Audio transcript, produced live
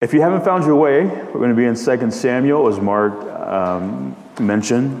If you haven't found your way, we're going to be in 2 Samuel, as Mark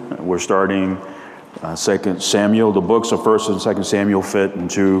mentioned. We're starting 2 Samuel. The books of 1st and 2 Samuel fit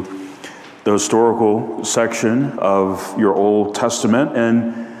into the historical section of your Old Testament.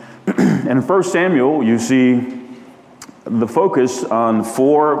 And in 1 Samuel, you see the focus on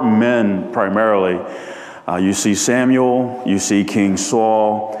four men primarily. You see Samuel, you see King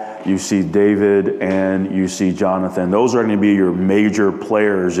Saul, you see David, and you see Jonathan. Those are going to be your major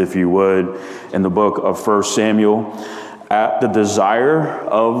players, if you would, in the book of 1 Samuel. At the desire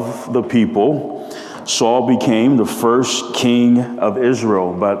of the people, Saul became the first king of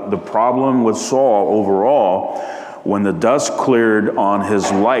Israel. But the problem with Saul overall, when the dust cleared on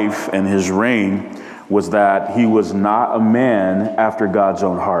his life and his reign, was that he was not a man after God's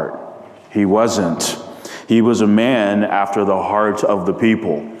own heart. He wasn't. He was a man after the heart of the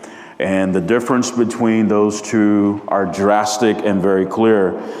people. And the difference between those two are drastic and very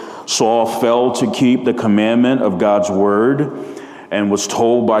clear. Saul failed to keep the commandment of God's word and was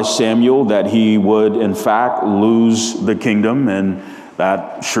told by Samuel that he would, in fact, lose the kingdom. And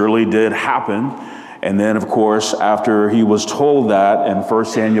that surely did happen. And then, of course, after he was told that, in 1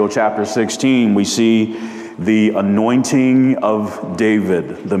 Samuel chapter 16, we see the anointing of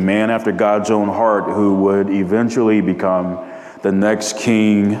David, the man after God's own heart, who would eventually become the next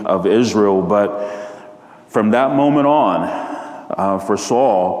king of Israel. But from that moment on, for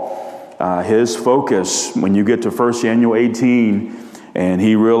Saul, his focus, when you get to 1 Samuel 18, and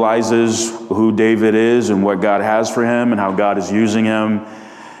he realizes who David is and what God has for him and how God is using him,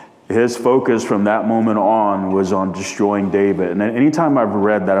 his focus from that moment on was on destroying David. And anytime I've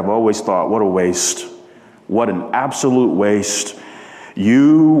read that, I've always thought, what a waste. What an absolute waste.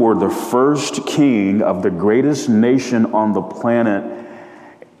 You were the first king of the greatest nation on the planet,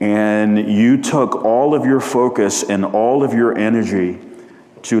 and you took all of your focus and all of your energy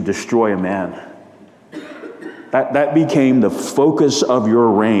to destroy a man. That became the focus of your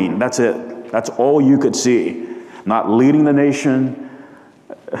reign. That's it. That's all you could see. Not leading the nation,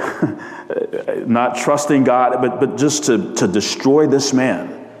 not trusting God, but just to destroy this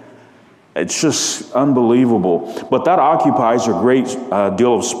man. It's just unbelievable. But that occupies a great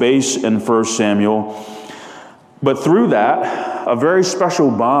deal of space in 1 Samuel. But through that, a very special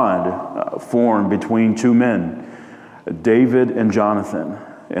bond formed between two men, David and Jonathan.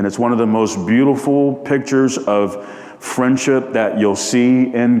 And it's one of the most beautiful pictures of friendship that you'll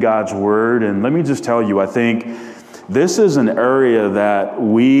see in God's word. And let me just tell you, I think this is an area that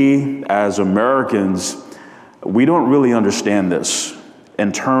we as Americans, we don't really understand this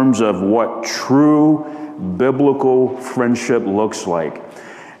in terms of what true biblical friendship looks like.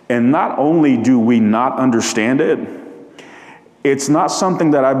 And not only do we not understand it, it's not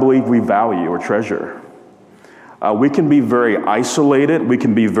something that I believe we value or treasure. We can be very isolated. We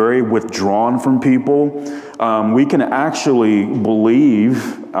can be very withdrawn from people. We can actually believe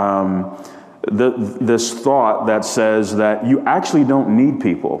this thought that says that you actually don't need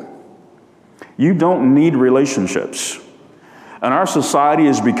people. You don't need relationships. And our society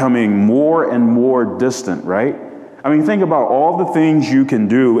is becoming more and more distant, right? I mean, think about all the things you can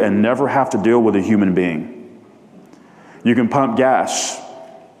do and never have to deal with a human being. You can pump gas.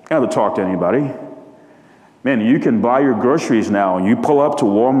 You don't have to talk to anybody. Man, you can buy your groceries now. You pull up to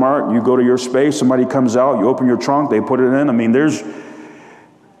Walmart, you go to your space, somebody comes out, you open your trunk, they put it in. I mean,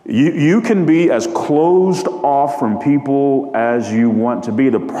 you can be as closed off from people as you want to be.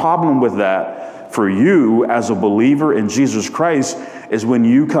 The problem with that for you as a believer in Jesus Christ is when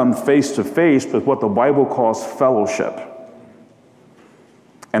you come face to face with what the Bible calls fellowship.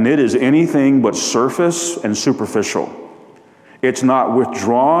 And it is anything but surface and superficial. It's not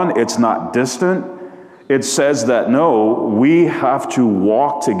withdrawn, it's not distant. It says that, no, we have to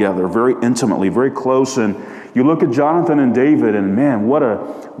walk together very intimately, very close. And you look at Jonathan and David, and man, what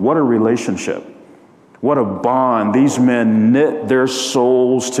a relationship. What a bond. These men knit their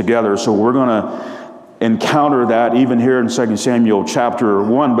souls together. So we're going to encounter that even here in 2 Samuel chapter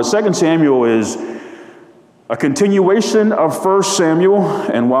 1. But 2 Samuel is a continuation of 1 Samuel.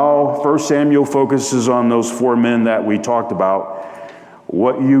 And while 1 Samuel focuses on those four men that we talked about,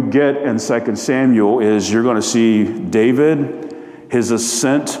 what you get in 2 Samuel is you're going to see David, his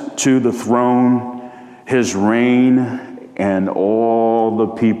ascent to the throne, his reign, and all the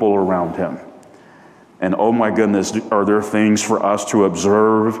people around him. And oh my goodness, are there things for us to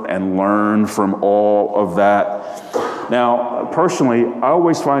observe and learn from all of that? Now, personally, I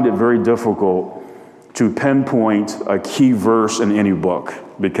always find it very difficult to pinpoint a key verse in any book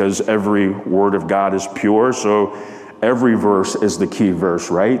because every word of God is pure, so every verse is the key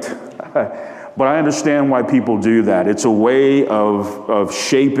verse, right? But I understand why people do that. It's a way of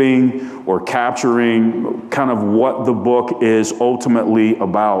shaping or capturing kind of what the book is ultimately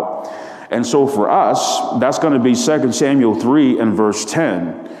about. And so for us, that's going to be 2 Samuel 3 and verse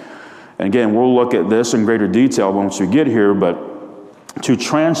 10. And again, we'll look at this in greater detail once we get here, but to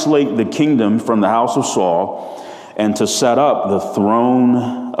translate the kingdom from the house of Saul and to set up the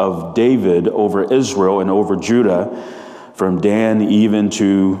throne of David over Israel and over Judah, from Dan even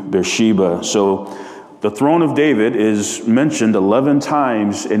to Beersheba. So the throne of David is mentioned 11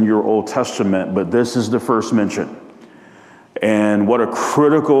 times in your Old Testament, but this is the first mention. And what a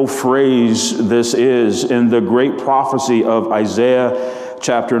critical phrase this is in the great prophecy of Isaiah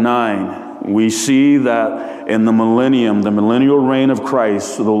chapter 9. We see that in the millennium, the millennial reign of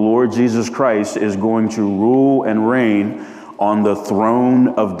Christ, the Lord Jesus Christ is going to rule and reign on the throne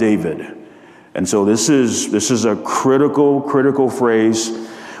of David. And so this is a critical phrase,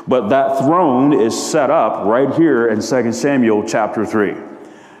 but that throne is set up right here in 2 Samuel chapter 3.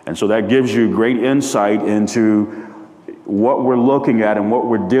 And so that gives you great insight into what we're looking at and what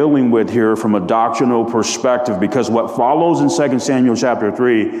we're dealing with here from a doctrinal perspective, because what follows in 2 Samuel chapter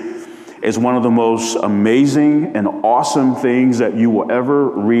 3 is one of the most amazing and awesome things that you will ever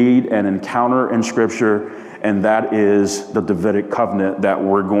read and encounter in Scripture, and that is the Davidic covenant that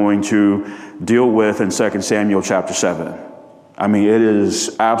we're going to deal with in 2 Samuel chapter 7. I mean, it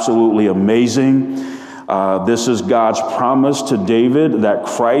is absolutely amazing. This is God's promise to David that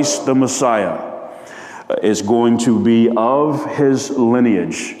Christ the Messiah is going to be of his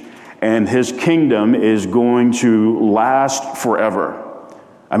lineage, and his kingdom is going to last forever.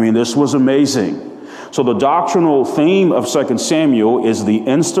 I mean, this was amazing. So the doctrinal theme of 2 Samuel is the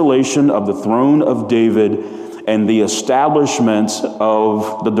installation of the throne of David and the establishment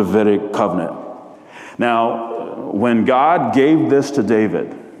of the Davidic covenant. Now, when God gave this to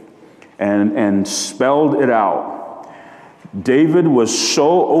David and spelled it out, David was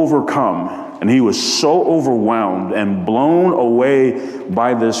so overcome and he was so overwhelmed and blown away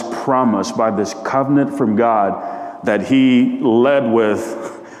by this promise, by this covenant from God, that he led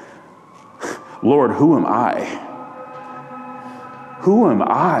with, Lord, who am I? Who am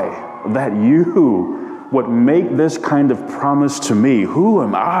I that you would make this kind of promise to me? Who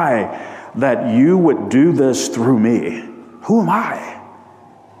am I that you would do this through me? Who am I?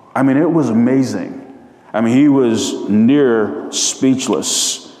 I mean, it was amazing. I mean, he was near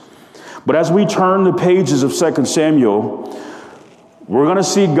speechless. But as we turn the pages of 2 Samuel, we're going to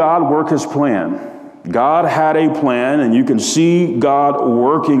see God work his plan. God had a plan, and you can see God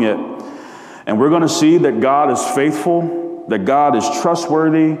working it. And we're going to see that God is faithful, that God is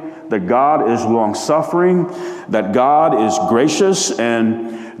trustworthy, that God is long-suffering, that God is gracious,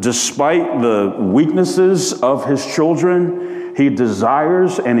 and despite the weaknesses of his children, he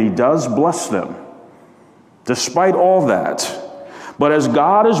desires and he does bless them. Despite all that. But as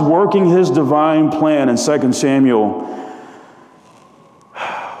God is working his divine plan in 2 Samuel,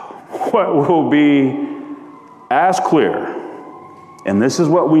 what will be as clear, and this is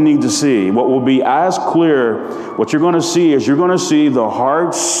what we need to see, what will be as clear, what you're going to see is you're going to see the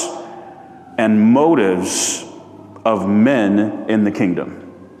hearts and motives of men in the kingdom.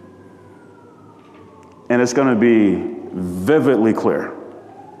 And it's going to be vividly clear.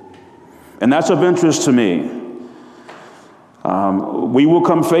 And that's of interest to me. We will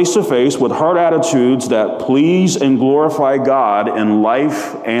come face to face with heart attitudes that please and glorify God in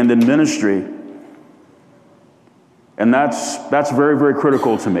life and in ministry. And that's very, very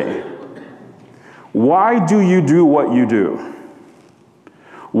critical to me. Why do you do what you do?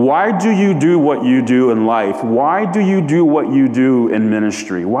 Why do you do what you do in life? Why do you do what you do in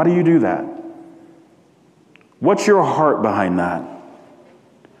ministry? Why do you do that? What's your heart behind that?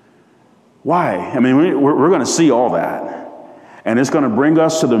 Why? I mean, we're going to see all that. And it's going to bring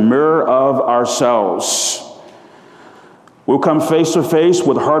us to the mirror of ourselves. We'll come face to face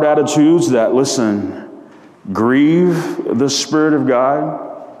with heart attitudes that, listen, grieve the Spirit of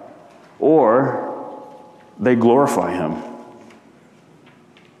God, or they glorify him.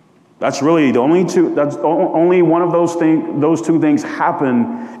 That's really the only two, that's only one of those two things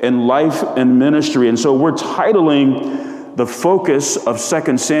happen in life and ministry. And so we're titling the focus of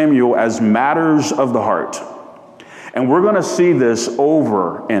 2 Samuel as Matters of the Heart. And we're going to see this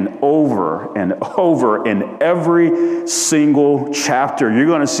over and over and over in every single chapter. You're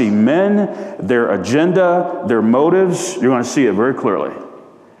going to see men, their agenda, their motives. You're going to see it very clearly.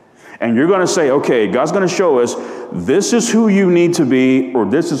 And you're going to say, okay, God's going to show us this is who you need to be, or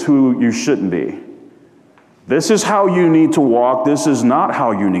this is who you shouldn't be. This is how you need to walk. This is not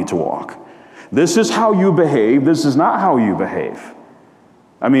how you need to walk. This is how you behave. This is not how you behave.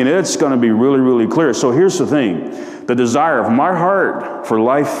 I mean, it's going to be really, really clear. So here's the thing. The desire of my heart for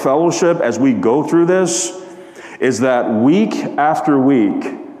Life Fellowship as we go through this is that week after week,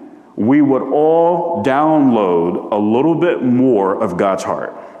 we would all download a little bit more of God's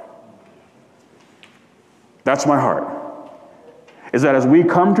heart. That's my heart. Is that as we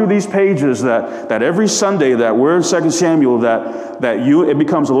come through these pages, that every Sunday that we're in 2 Samuel, it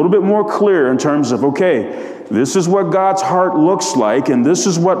becomes a little bit more clear in terms of, okay, this is what God's heart looks like, and this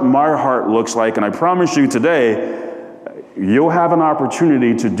is what my heart looks like. And I promise you today, you'll have an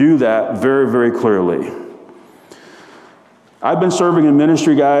opportunity to do that very, very clearly. I've been serving in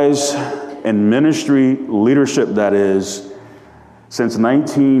ministry, guys, and ministry leadership, that is, since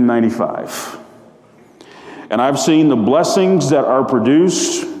 1995. And I've seen the blessings that are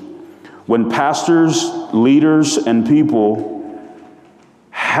produced when pastors, leaders, and people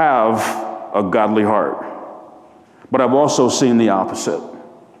have a godly heart. But I've also seen the opposite.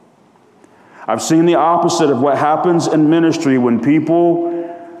 I've seen the opposite of what happens in ministry when people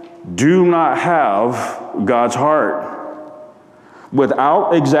do not have God's heart.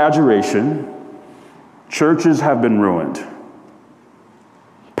 Without exaggeration, churches have been ruined.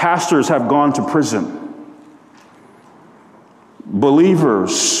 Pastors have gone to prison.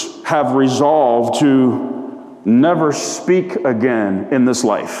 Believers have resolved to never speak again in this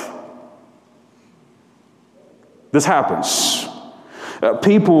life. This happens.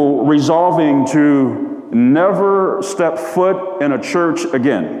 People resolving to never step foot in a church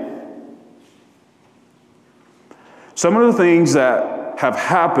again. Some of the things that have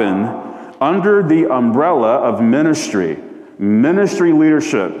happened under the umbrella of ministry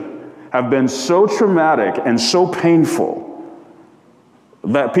leadership, have been so traumatic and so painful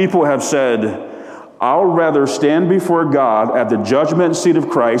that people have said, I'll rather stand before God at the judgment seat of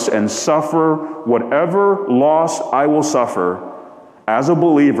Christ and suffer whatever loss I will suffer as a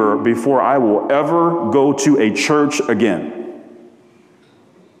believer before I will ever go to a church again.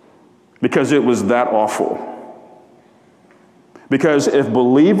 Because it was that awful. Because if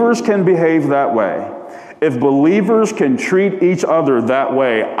believers can behave that way, if believers can treat each other that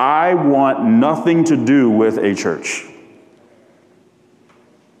way, I want nothing to do with a church.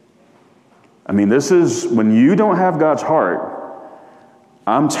 I mean, this is, when you don't have God's heart,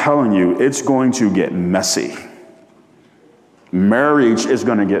 I'm telling you, it's going to get messy. Marriage is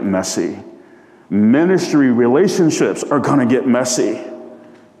going to get messy. Ministry relationships are going to get messy.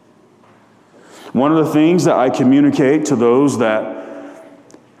 One of the things that I communicate to those that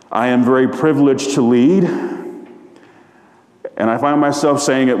I am very privileged to lead, and I find myself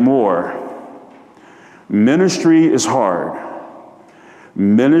saying it more, ministry is hard.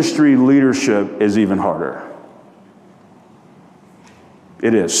 Ministry leadership is even harder.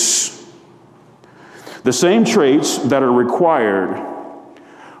 It is. The same traits that are required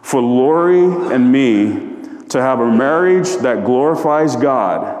for Lori and me to have a marriage that glorifies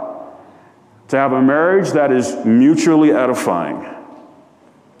God, to have a marriage that is mutually edifying,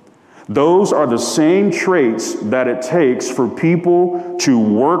 those are the same traits that it takes for people to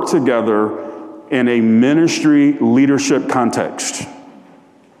work together in a ministry leadership context.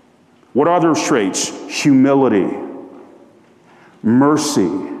 What are those traits? Humility, mercy,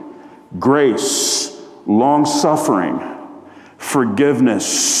 grace, long-suffering,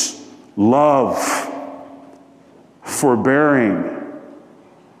 forgiveness, love, forbearing.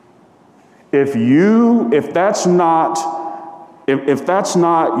 If that's not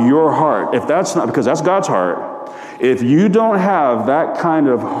your heart, because that's God's heart, if you don't have that kind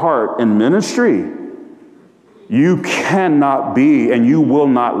of heart in ministry, you cannot be and you will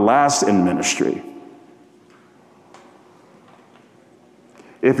not last in ministry.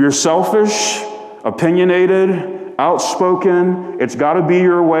 If you're selfish, opinionated, outspoken, it's got to be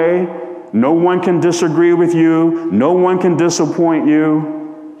your way. No one can disagree with you. No one can disappoint you.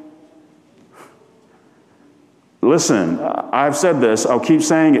 Listen, I've said this, I'll keep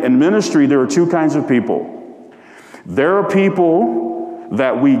saying it. In ministry, there are two kinds of people. There are people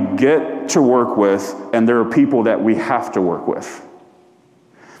that we get to work with, and there are people that we have to work with.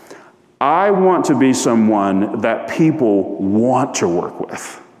 I want to be someone that people want to work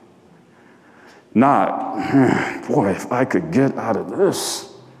with. Not, boy, if I could get out of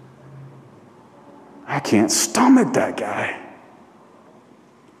this, I can't stomach that guy.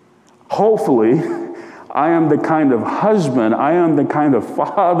 Hopefully, I am the kind of husband, I am the kind of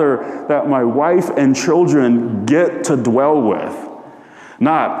father that my wife and children get to dwell with.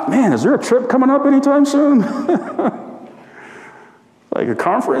 Not, man, is there a trip coming up anytime soon? Like a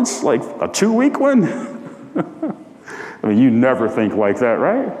conference, like a 2-week one? I mean, you never think like that,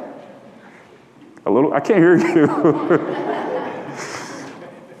 right? I can't hear you.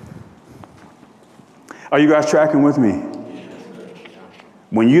 Are you guys tracking with me?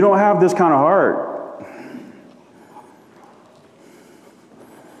 When you don't have this kind of heart,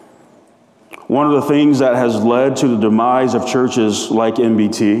 one of the things that has led to the demise of churches like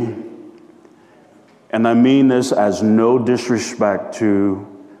MBT, and I mean this as no disrespect to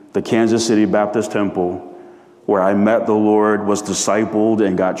the Kansas City Baptist Temple, where I met the Lord, was discipled,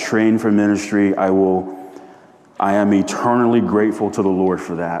 and got trained for ministry. I am eternally grateful to the Lord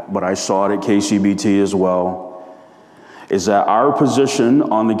for that, but I saw it at KCBT as well, is that our position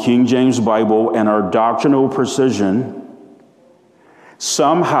on the King James Bible and our doctrinal precision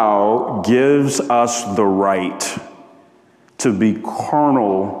somehow gives us the right to be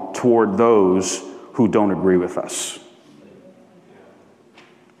carnal toward those who don't agree with us.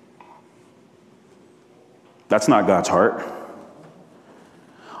 That's not God's heart.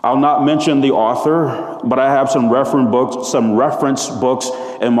 I'll not mention the author, but I have some reference books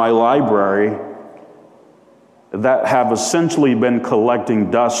in my library that have essentially been collecting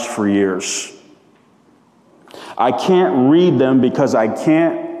dust for years. I can't read them because I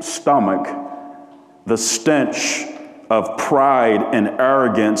can't stomach the stench of pride and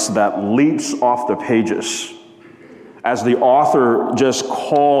arrogance that leaps off the pages as the author just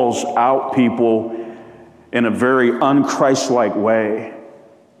calls out people in a very un-Christ-like way.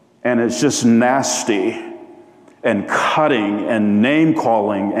 And it's just nasty and cutting and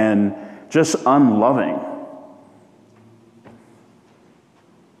name-calling and just unloving.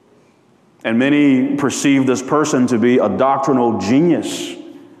 And many perceive this person to be a doctrinal genius.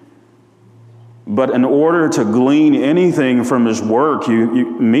 But in order to glean anything from his work,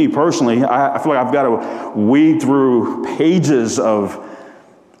 me personally, I feel like I've got to weed through pages of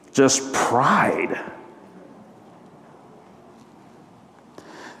just pride.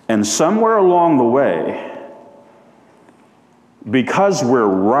 And somewhere along the way, because we're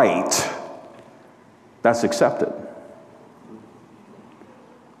right, that's accepted.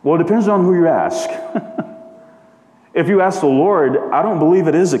 Well, it depends on who you ask. If you ask the Lord, I don't believe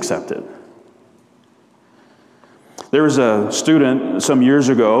it is accepted. There was a student some years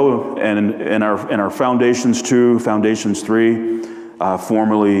ago in our Foundations 2, Foundations 3,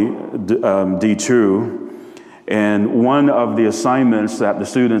 formerly D2, and one of the assignments that the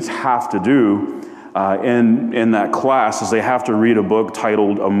students have to do in that class is they have to read a book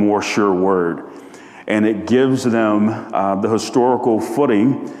titled A More Sure Word. And it gives them the historical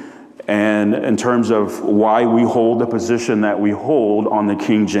footing and in terms of why we hold the position that we hold on the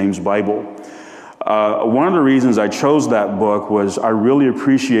King James Bible. One of the reasons I chose that book was I really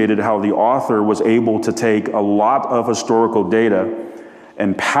appreciated how the author was able to take a lot of historical data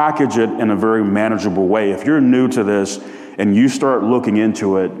and package it in a very manageable way. If you're new to this and you start looking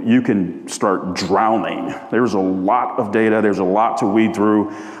into it, you can start drowning. There's a lot of data. There's a lot to weed through.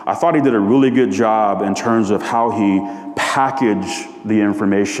 I thought he did a really good job in terms of how he packaged the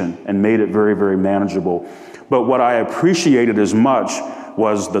information and made it very, very manageable. But what I appreciated as much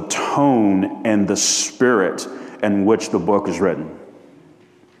was the tone and the spirit in which the book is written.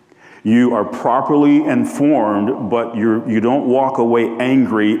 You are properly informed, but you don't walk away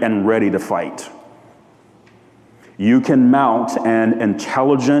angry and ready to fight. You can mount an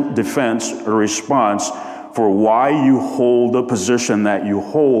intelligent defense or response for why you hold the position that you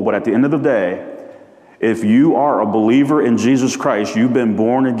hold. But at the end of the day, if you are a believer in Jesus Christ, you've been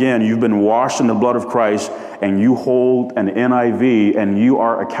born again, you've been washed in the blood of Christ, and you hold an NIV and you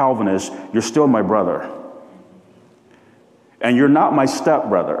are a Calvinist, you're still my brother. And you're not my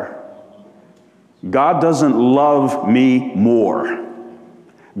stepbrother. God doesn't love me more.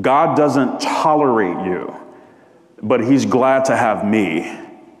 God doesn't tolerate you, but he's glad to have me.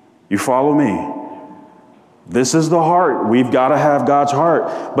 You follow me? This is the heart. We've got to have God's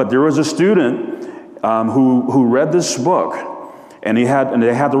heart. But there was a student who read this book, and they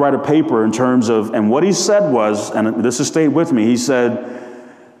had to write a paper in terms of, and what he said was, and this has stayed with me, he said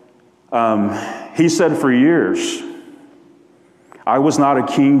for years, I was not a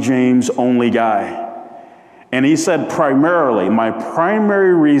King James only guy. And he said primarily, my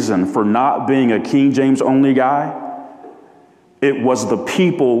primary reason for not being a King James only guy, it was the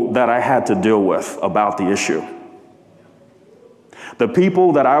people that I had to deal with about the issue. The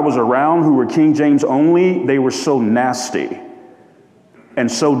people that I was around who were King James only, they were so nasty and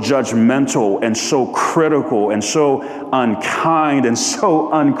so judgmental and so critical and so unkind and so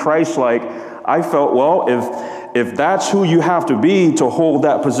unchristlike. I felt, well, if that's who you have to be to hold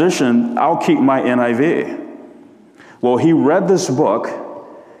that position, I'll keep my NIV. Well, he read this book,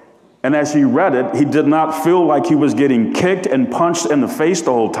 and as he read it, he did not feel like he was getting kicked and punched in the face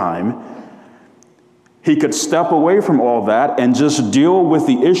the whole time. He could step away from all that and just deal with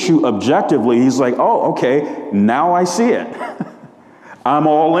the issue objectively. He's like, oh, okay, now I see it. I'm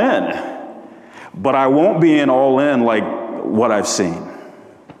all in. But I won't be in all in like what I've seen.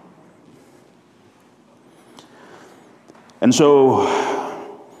 And so,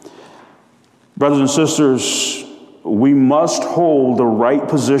 brothers and sisters, we must hold the right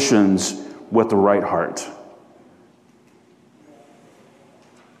positions with the right heart.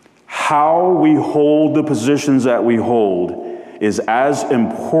 How we hold the positions that we hold is as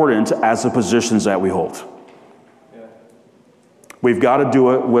important as the positions that we hold. We've got to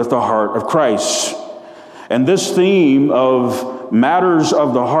do it with the heart of Christ. And this theme of matters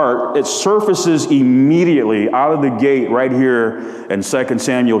of the heart, it surfaces immediately out of the gate right here in 2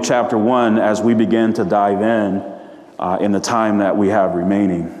 Samuel chapter 1 as we begin to dive in the time that we have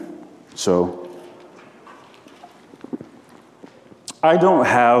remaining. So, I don't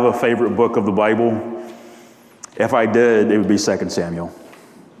have a favorite book of the Bible. If I did, it would be 2 Samuel.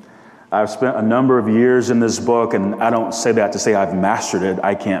 I've spent a number of years in this book, and I don't say that to say I've mastered it.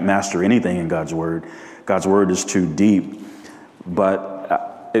 I can't master anything in God's Word. God's Word is too deep.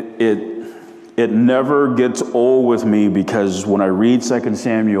 But it never gets old with me, because when I read 2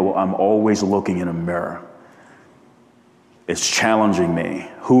 Samuel, I'm always looking in a mirror. It's challenging me.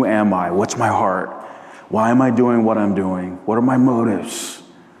 Who am I? What's my heart? Why am I doing what I'm doing? What are my motives?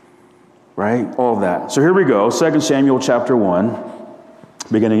 Right? All of that. So here we go. 2 Samuel chapter 1,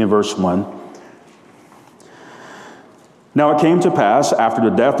 beginning in verse 1. Now it came to pass after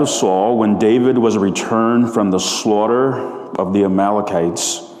the death of Saul, when David was returned from the slaughter of the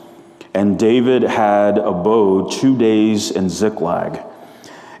Amalekites, and David had abode 2 days in Ziklag.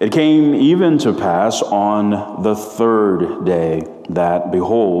 It came even to pass on the third day that,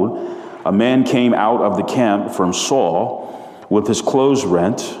 behold, a man came out of the camp from Saul with his clothes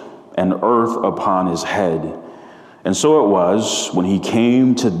rent and earth upon his head. And so it was, when he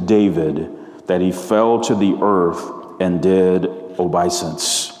came to David, that he fell to the earth and did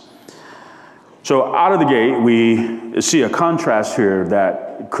obeisance. So out of the gate, we see a contrast here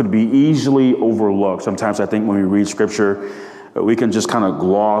that could be easily overlooked. Sometimes I think when we read Scripture, we can just kind of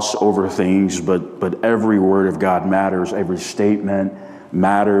gloss over things, but every word of God matters. Every statement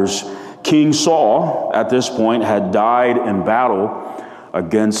matters. King Saul, at this point, had died in battle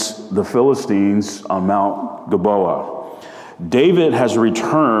against the Philistines on Mount Gilboa. David has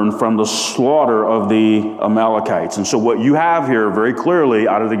returned from the slaughter of the Amalekites. And so what you have here very clearly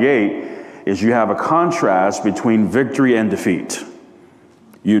out of the gate is you have a contrast between victory and defeat.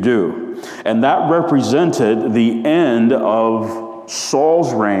 You do. And that represented the end of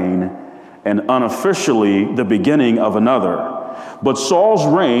Saul's reign and unofficially the beginning of another. But Saul's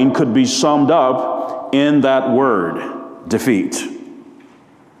reign could be summed up in that word, defeat.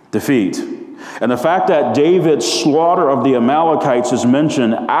 Defeat. And the fact that David's slaughter of the Amalekites is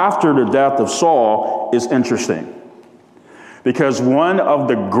mentioned after the death of Saul is interesting. Because one of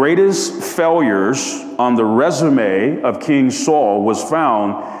the greatest failures on the resume of King Saul was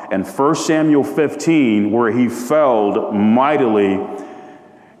found in 1 Samuel 15, where he failed mightily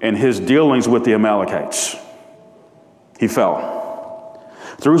in his dealings with the Amalekites. He fell.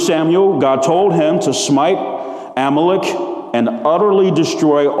 Through Samuel, God told him to smite Amalek and utterly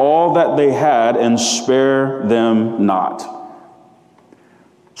destroy all that they had and spare them not.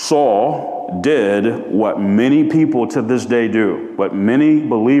 Saul did what many people to this day do, what many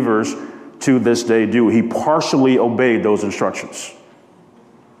believers to this day do. He partially obeyed those instructions.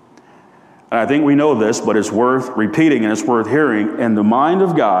 And I think we know this, but it's worth repeating and it's worth hearing. In the mind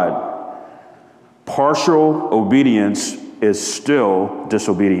of God, partial obedience is still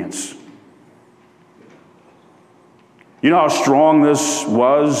disobedience. You know how strong this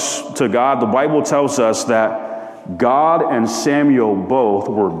was to God? The Bible tells us that God and Samuel both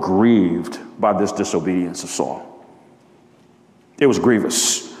were grieved by this disobedience of Saul. It was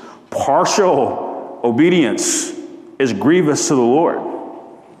grievous. Partial obedience is grievous to the Lord.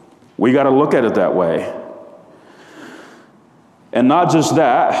 We got to look at it that way. And not just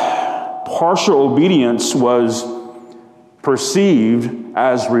that, partial obedience was perceived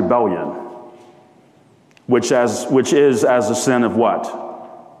as rebellion, which is as a sin of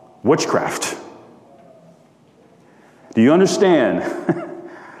what? Witchcraft. Do you understand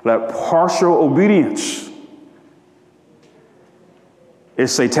that partial obedience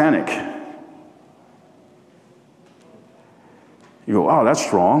is satanic? You go, oh, that's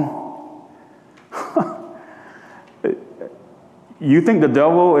strong. You think the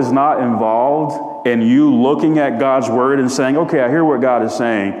devil is not involved in you looking at God's word and saying, okay, I hear what God is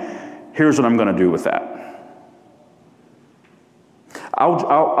saying. Here's what I'm going to do with that.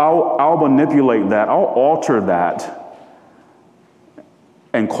 I'll manipulate that. I'll alter that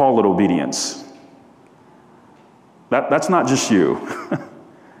and call it obedience. That's not just you.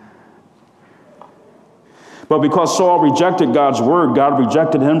 But because Saul rejected God's word, God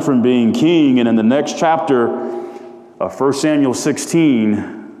rejected him from being king. And in the next chapter of 1 Samuel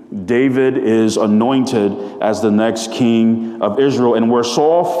 16, David is anointed as the next king of Israel. And where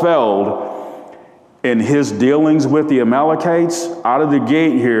Saul failed in his dealings with the Amalekites, out of the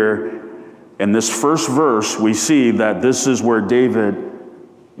gate here, in this first verse, we see that this is where David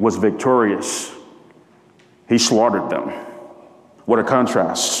was victorious. He slaughtered them. What a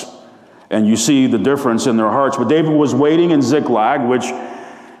contrast. And you see the difference in their hearts. But David was waiting in Ziklag, which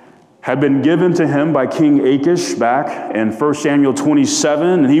had been given to him by King Achish back in 1 Samuel 27.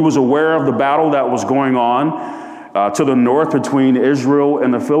 And he was aware of the battle that was going on to the north between Israel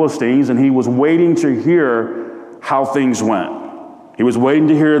and the Philistines. And he was waiting to hear how things went. He was waiting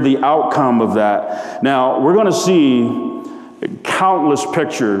to hear the outcome of that. Now, we're going to see countless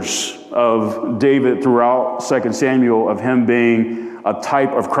pictures of David throughout 2 Samuel of him being a type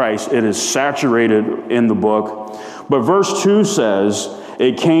of Christ. It is saturated in the book. But verse 2 says,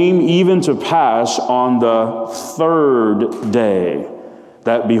 it came even to pass on the third day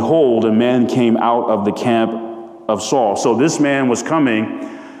that, behold, a man came out of the camp of Saul. So this man was coming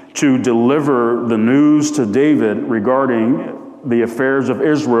to deliver the news to David regarding the affairs of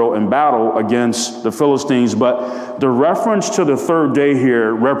Israel in battle against the Philistines. But the reference to the third day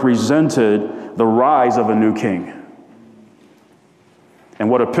here represented the rise of a new king. And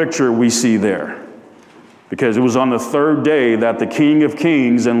what a picture we see there. Because it was on the third day that the King of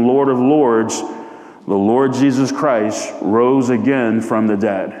Kings and Lord of Lords, the Lord Jesus Christ, rose again from the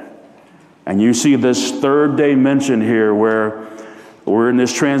dead. And you see this third day mentioned here where we're in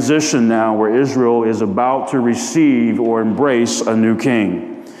this transition now where Israel is about to receive or embrace a new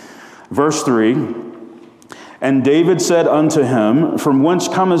king. Verse 3, and David said unto him, from whence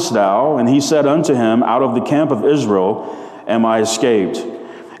comest thou? And he said unto him, out of the camp of Israel am I escaped.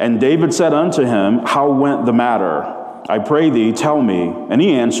 And David said unto him, how went the matter? I pray thee, tell me. And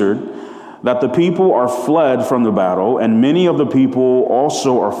he answered, that the people are fled from the battle, and many of the people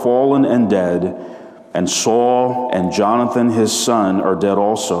also are fallen and dead, and Saul and Jonathan his son are dead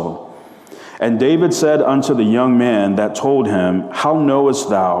also. And David said unto the young man that told him, how knowest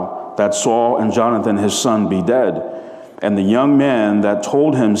thou that Saul and Jonathan his son be dead? And the young man that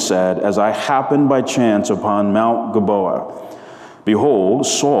told him said, as I happened by chance upon Mount Gilboa, behold,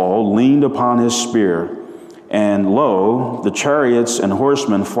 Saul leaned upon his spear, and lo, the chariots and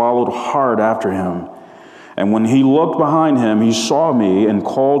horsemen followed hard after him. And when he looked behind him, he saw me and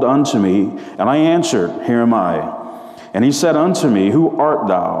called unto me, and I answered, here am I. And he said unto me, who art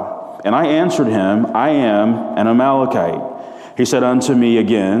thou? And I answered him, I am an Amalekite. He said unto me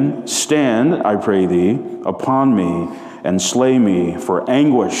again, stand, I pray thee, upon me, and slay me, for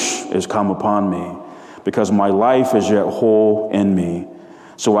anguish is come upon me, because my life is yet whole in me.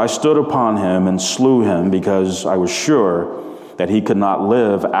 So I stood upon him and slew him, because I was sure that he could not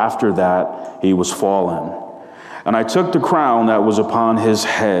live after that he was fallen. And I took the crown that was upon his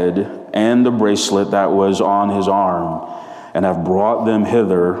head and the bracelet that was on his arm, and have brought them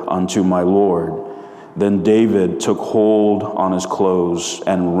hither unto my Lord. Then David took hold on his clothes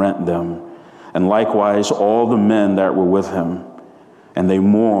and rent them, and likewise all the men that were with him. And they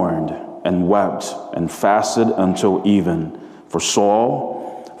mourned and wept and fasted until even for Saul,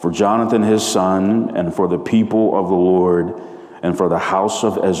 for Jonathan his son, and for the people of the Lord, and for the house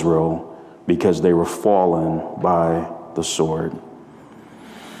of Israel, because they were fallen by the sword.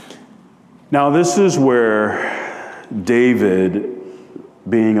 Now this is where David,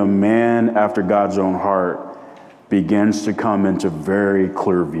 being a man after God's own heart, begins to come into very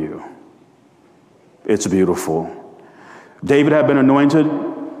clear view. It's beautiful. David had been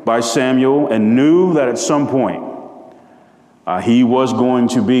anointed by Samuel and knew that at some point he was going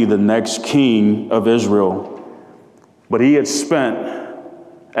to be the next king of Israel. But he had spent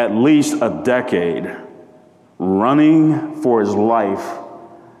at least a decade running for his life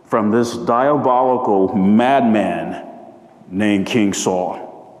from this diabolical madman named King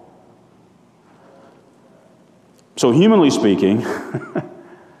Saul. So humanly speaking,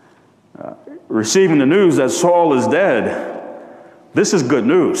 receiving the news that Saul is dead, this is good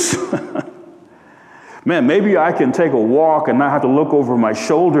news. Man, maybe I can take a walk and not have to look over my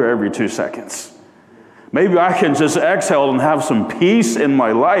shoulder every 2 seconds. Maybe I can just exhale and have some peace in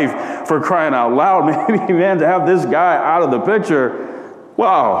my life, for crying out loud. Maybe, man, to have this guy out of the picture,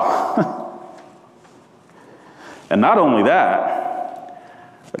 wow. And not only that,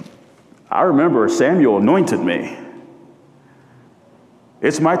 I remember Samuel anointed me.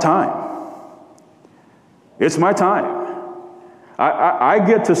 It's my time. It's my time. I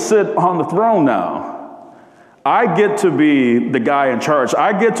get to sit on the throne now. I get to be the guy in charge.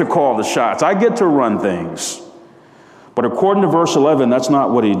 I get to call the shots. I get to run things. But according to verse 11, that's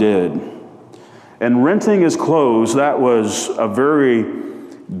not what he did. And renting his clothes, that was a very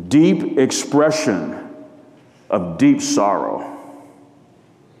deep expression of deep sorrow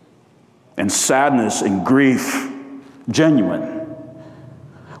and sadness and grief, genuine,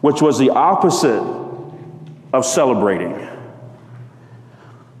 which was the opposite of celebrating.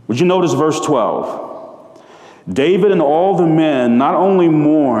 Would you notice verse 12? David and all the men not only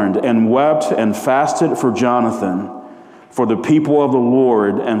mourned and wept and fasted for Jonathan, for the people of the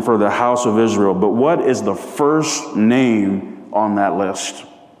Lord and for the house of Israel, but what is the first name on that list?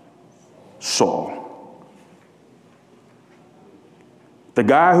 Saul. The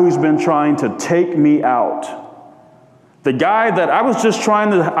guy who's been trying to take me out. The guy that I was just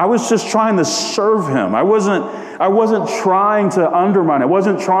trying to serve him. I wasn't trying to undermine.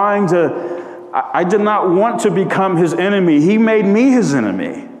 I did not want to become his enemy. He made me his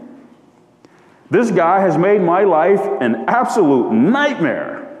enemy. This guy has made my life an absolute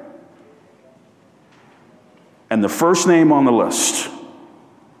nightmare. And the first name on the list,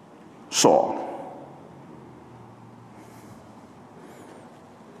 Saul.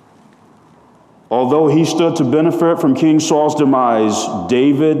 Although he stood to benefit from King Saul's demise,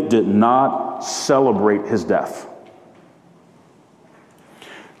 David did not celebrate his death.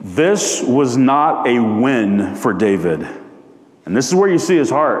 This was not a win for David. And this is where you see his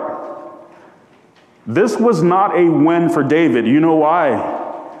heart. This was not a win for David. You know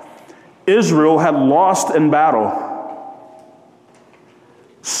why? Israel had lost in battle.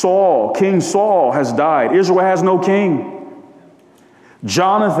 King Saul has died. Israel has no king.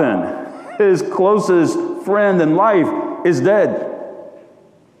 Jonathan, his closest friend in life, is dead.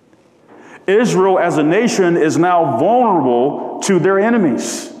 Israel as a nation is now vulnerable to their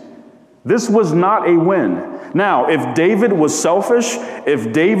enemies. This was not a win. Now, if David was selfish,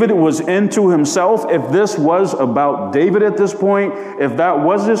 if David was into himself, if this was about David at this point, if that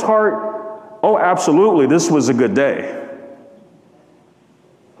was his heart, oh, absolutely, this was a good day.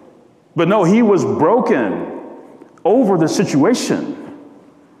 But no, he was broken over the situation.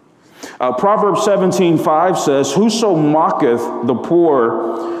 Proverbs 17:5 says, "Whoso mocketh the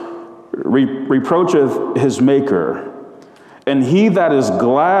poor reproacheth his maker, and he that is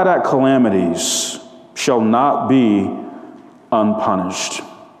glad at calamities shall not be unpunished."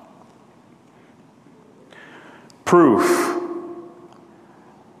 Proof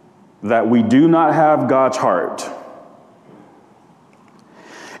that we do not have God's heart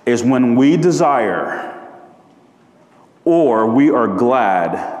is when we desire or we are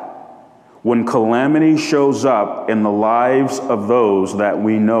glad when calamity shows up in the lives of those that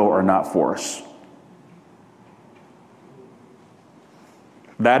we know are not for us.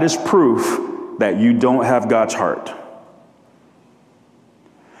 That is proof that you don't have God's heart.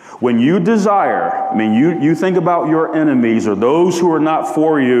 When you desire, you think about your enemies or those who are not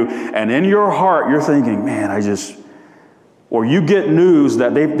for you, and in your heart you're thinking, man, or you get news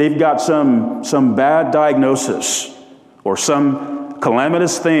that they've got some bad diagnosis or some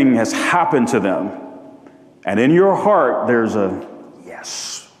calamitous thing has happened to them. And in your heart, there's a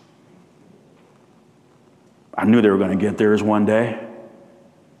yes. I knew they were going to get theirs one day.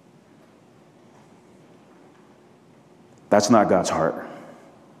 That's not God's heart.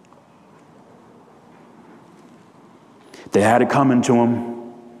 They had it coming to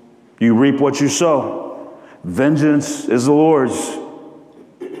them. You reap what you sow. Vengeance is the Lord's.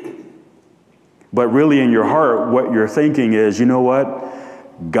 But really in your heart, what you're thinking is, you know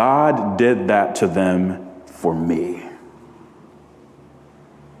what? God did that to them for me.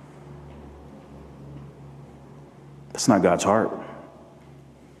 That's not God's heart.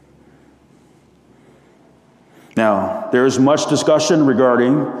 Now, there is much discussion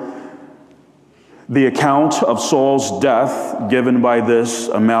regarding the account of Saul's death given by this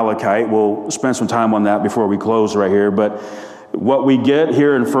Amalekite. We'll spend some time on that before we close right here. But what we get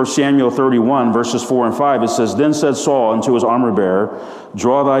here in 1 Samuel 31, verses 4 and 5, it says, "Then said Saul unto his armor-bearer,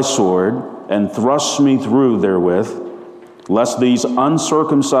 Draw thy sword, and thrust me through therewith, lest these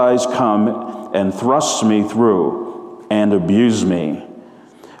uncircumcised come and thrust me through, and abuse me.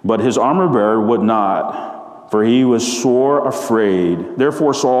 But his armor-bearer would not, for he was sore afraid.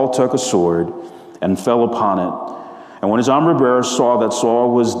 Therefore Saul took a sword, and fell upon it. And when his armor-bearer saw that Saul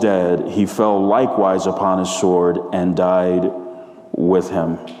was dead, he fell likewise upon his sword and died with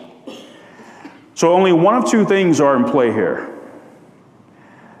him." So only one of two things are in play here.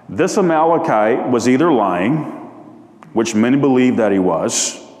 This Amalekite was either lying, which many believe that he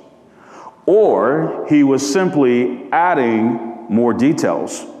was, or he was simply adding more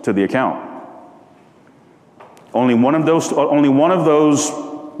details to the account. Only one of those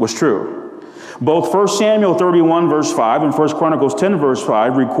was true. Both 1 Samuel 31 verse 5 and 1 Chronicles 10 verse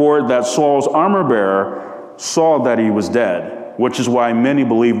 5 record that Saul's armor bearer saw that he was dead, which is why many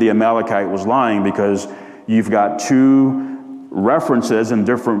believe the Amalekite was lying, because you've got two references in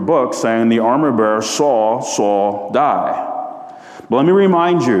different books saying the armor bearer saw Saul die. But let me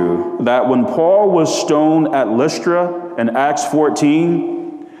remind you that when Paul was stoned at Lystra in Acts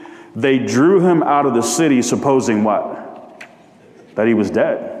 14, they drew him out of the city supposing what? That he was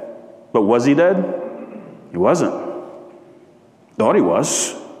dead. But was he dead? He wasn't. Thought he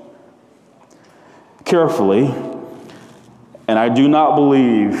was. Carefully, and I do not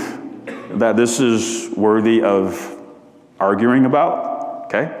believe that this is worthy of arguing about,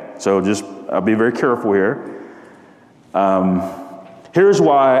 okay? So I'll be very careful here. Here's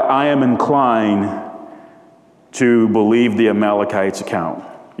why I am inclined to believe the Amalekites' account.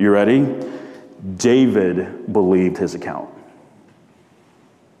 You ready? David believed his account.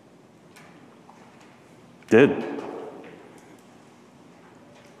 Did.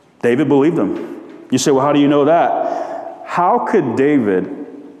 David believed him. You say, well, how do you know that? How could David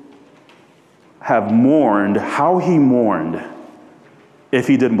have mourned how he mourned if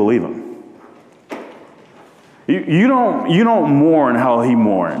he didn't believe him? You don't mourn how he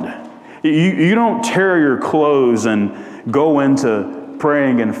mourned. You don't tear your clothes and go into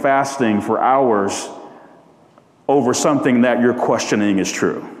praying and fasting for hours over something that you're questioning is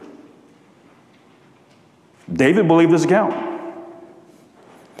true. David believed his account.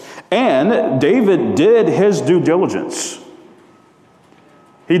 And David did his due diligence.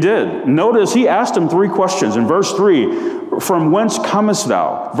 He did. Notice he asked him three questions. In verse 3, from whence comest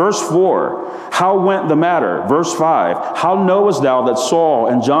thou? Verse 4, how went the matter? Verse 5, how knowest thou that Saul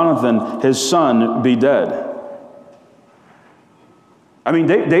and Jonathan his son be dead? I mean,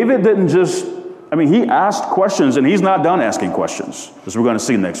 David didn't just, he asked questions, and he's not done asking questions, as we're going to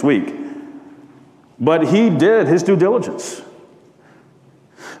see next week. But he did his due diligence.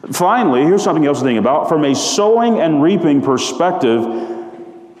 Finally, here's something else to think about. From a sowing and reaping perspective,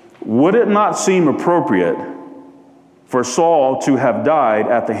 would it not seem appropriate for Saul to have died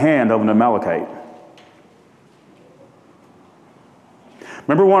at the hand of an Amalekite?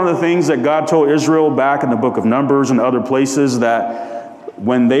 Remember one of the things that God told Israel back in the book of Numbers and other places, that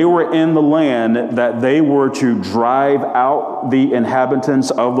when they were in the land, that they were to drive out the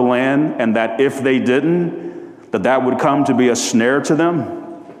inhabitants of the land, and that if they didn't, that would come to be a snare to them?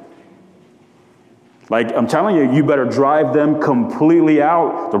 Like, I'm telling you, you better drive them completely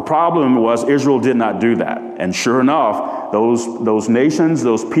out. The problem was Israel did not do that. And sure enough, those nations,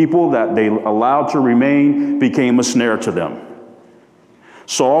 those people that they allowed to remain became a snare to them.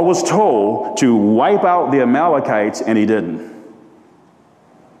 Saul was told to wipe out the Amalekites, and he didn't.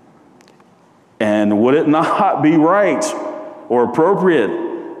 And would it not be right or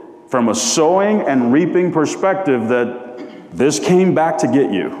appropriate from a sowing and reaping perspective that this came back to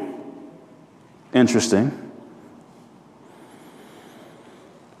get you? Interesting.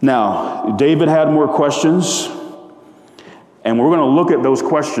 Now, David had more questions, and we're going to look at those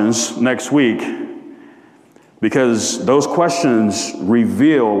questions next week, because those questions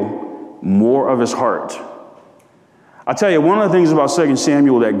reveal more of his heart. I'll tell you, one of the things about 2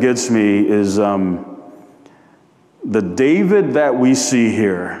 Samuel that gets me is the David that we see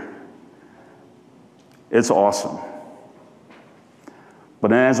here. It's awesome.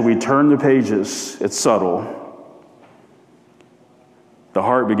 But as we turn the pages, it's subtle. The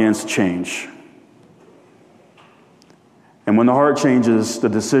heart begins to change. And when the heart changes, the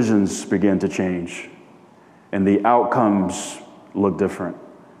decisions begin to change. And the outcomes look different.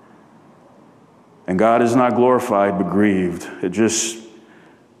 And God is not glorified, but grieved. Again,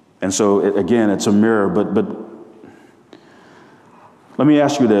 it's a mirror. But let me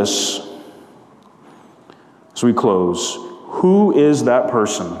ask you this as we close. Who is that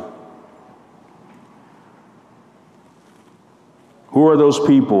person? Who are those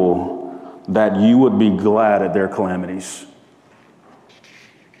people that you would be glad at their calamities?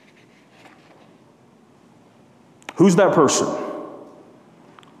 Who's that person?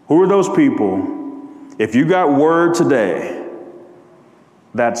 Who are those people, if you got word today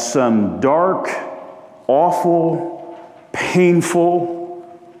that some dark, awful,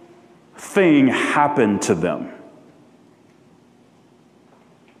 painful thing happened to them?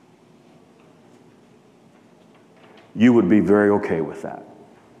 You would be very okay with that.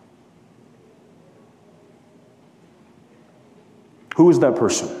 Who is that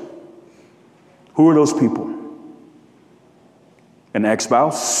person? Who are those people? an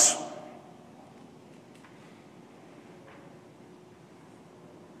ex-spouse,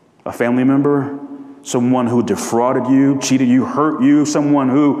 a family member, someone who defrauded you, cheated you, hurt you, someone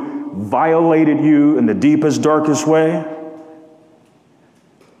who violated you in the deepest, darkest way.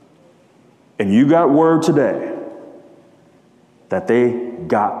 And you got word today that they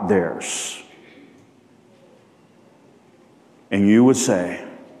got theirs. And you would say,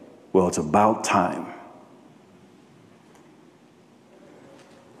 well, it's about time.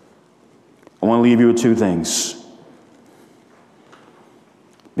 I want to leave you with two things.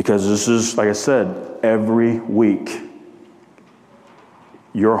 Because this is, like I said, every week,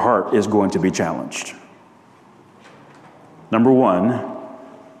 your heart is going to be challenged. Number one,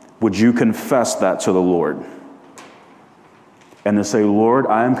 would you confess that to the Lord? And to say, Lord,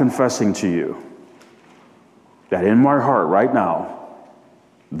 I am confessing to you that in my heart right now,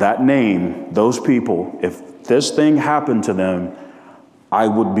 that name, those people, if this thing happened to them, I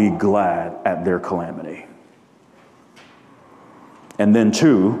would be glad at their calamity. And then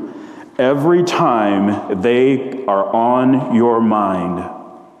two, every time they are on your mind,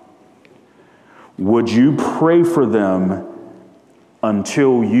 would you pray for them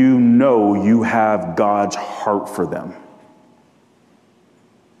until you know you have God's heart for them?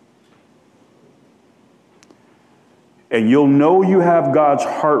 And you'll know you have God's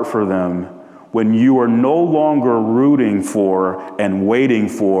heart for them when you are no longer rooting for and waiting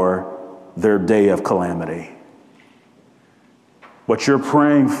for their day of calamity. But you're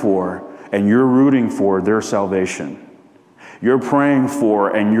praying for and you're rooting for their salvation. You're praying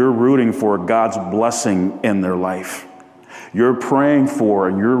for and you're rooting for God's blessing in their life. You're praying for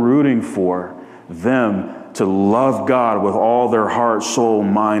and you're rooting for them to love God with all their heart, soul,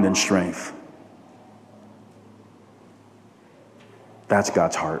 mind, and strength. That's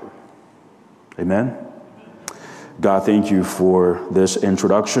God's heart. Amen? God, thank you for this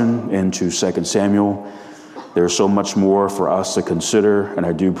introduction into 2 Samuel. There's so much more for us to consider, and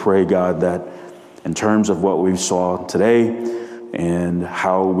I do pray, God, that in terms of what we saw today and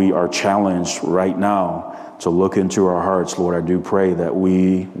how we are challenged right now to look into our hearts, Lord, I do pray that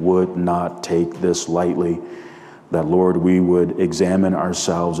we would not take this lightly, that, Lord, we would examine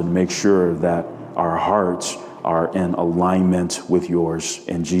ourselves and make sure that our hearts are in alignment with yours.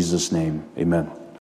 In Jesus' name, amen.